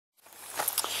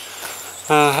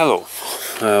Hello,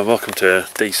 welcome to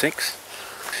day 6.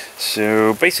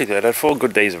 So basically I'd had 4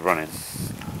 good days of running,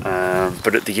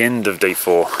 but at the end of day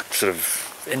 4, sort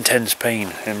of intense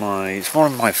pain in it's more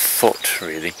in my foot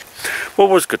really. What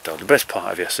was good though, the best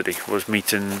part of yesterday was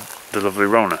meeting the lovely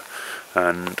Rona,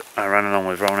 and I ran along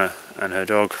with Rona and her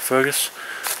dog Fergus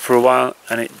for a while,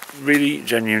 and it really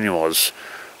genuinely was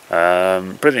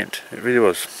brilliant. It really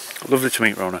was lovely to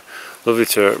meet Rona, lovely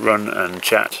to run and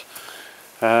chat.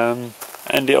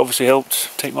 And it obviously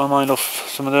helped take my mind off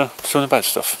some of the bad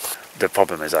stuff. The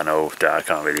problem is I know that I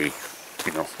can't really,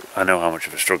 I know how much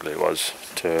of a struggle it was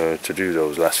to do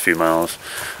those last few miles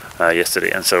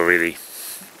yesterday, and so really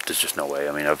there's just no way.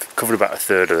 I mean, I've covered about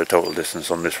 1/3 of the total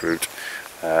distance on this route,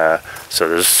 so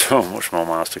there's so much more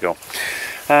miles to go.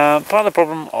 Part of the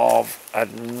problem of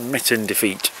admitting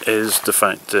defeat is the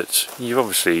fact that you're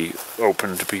obviously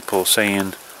open to people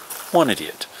saying, "One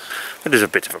idiot." It is a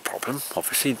bit of a problem,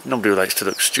 obviously. Nobody likes to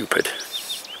look stupid.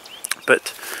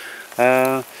 But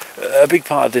a big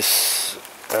part of this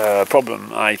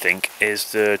problem, I think, is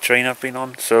the terrain I've been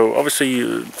on. So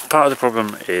obviously part of the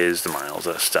problem is the miles.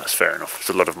 That's fair enough. It's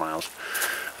a lot of miles.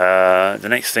 The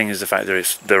next thing is the fact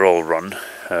that they're all run.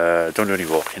 Don't do any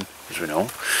walking, as we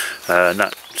know. So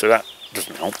that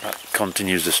doesn't help. That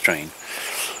continues the strain.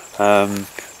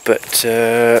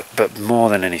 But more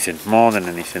than anything,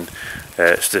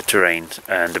 it's the terrain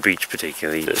and the beach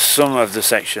particularly. Some of the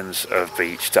sections of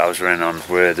beach that I was running on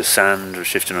where the sand was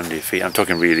shifting under your feet, I'm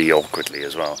talking really awkwardly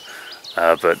as well,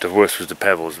 but the worst was the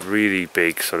pebbles, really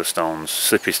big sort of stones,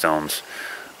 slippy stones,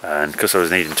 and because I was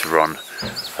needing to run,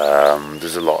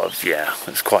 there's a lot of,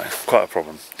 it's quite a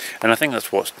problem, and I think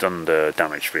that's what's done the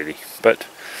damage really, but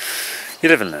you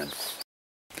live and learn.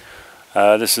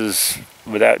 This is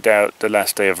without doubt the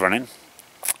last day of running.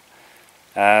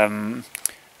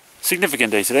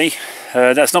 Significant day today.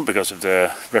 That's not because of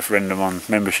the referendum on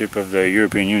membership of the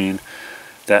European Union.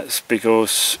 That's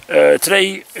because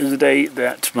today is the day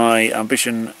that my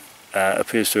ambition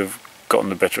appears to have gotten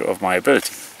the better of my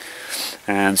ability.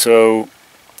 And so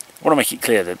I want to make it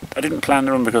clear that I didn't plan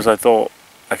the run because I thought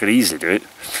I could easily do it.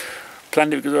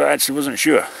 Planned it because I actually wasn't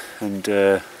sure, and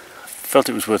felt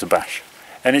it was worth a bash.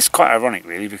 And it's quite ironic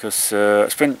really, because I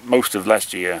spent most of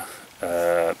last year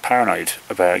paranoid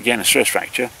about getting a stress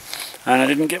fracture, and I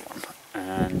didn't get one.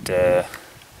 And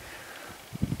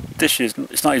this year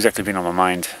it's not exactly been on my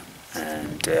mind,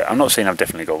 and I'm not saying I've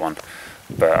definitely got one,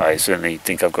 but I certainly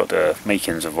think I've got the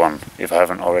makings of one if I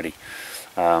haven't already.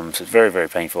 So it's very, very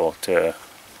painful to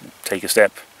take a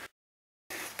step.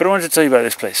 But I wanted to tell you about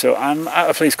this place. So I'm at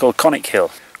a place called Connick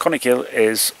Hill. Connick Hill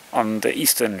is on the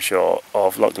eastern shore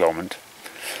of Loch Lomond,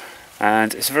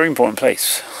 and it's a very important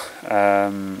place.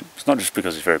 It's not just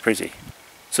because it's very pretty.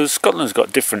 So Scotland's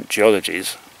got different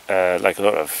geologies, like a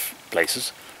lot of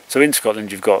places. So in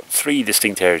Scotland you've got 3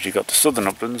 distinct areas. You've got the southern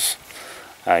uplands,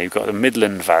 you've got the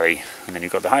Midland Valley, and then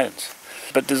you've got the Highlands.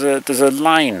 But there's a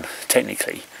line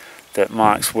technically that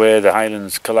marks where the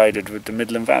Highlands collided with the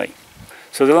Midland Valley.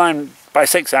 So the line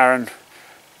bisects Arran,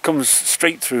 comes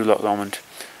straight through Loch Lomond,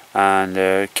 and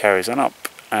carries on up,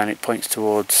 and it points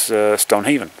towards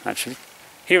Stonehaven actually.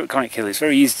 Here at Connick Hill it's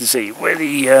very easy to see where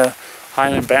the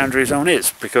Highland boundary zone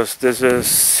is, because there's a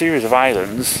series of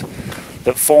islands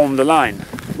that form the line,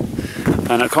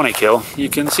 and at Connick Hill you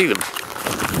can see them.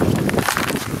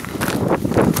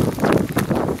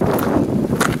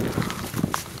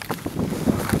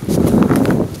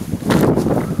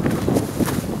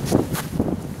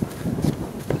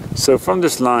 So from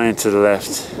this line to the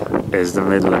left is the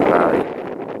Midland Valley.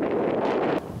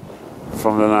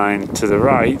 From the line to the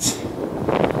right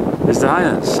is the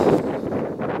Highlands.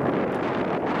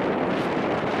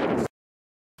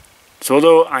 So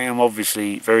although I am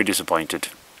obviously very disappointed,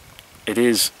 it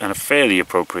is a fairly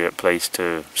appropriate place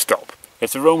to stop.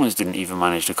 If the Romans didn't even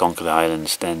manage to conquer the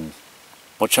Highlands, then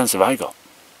what chance have I got?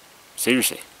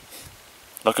 Seriously,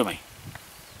 look at me.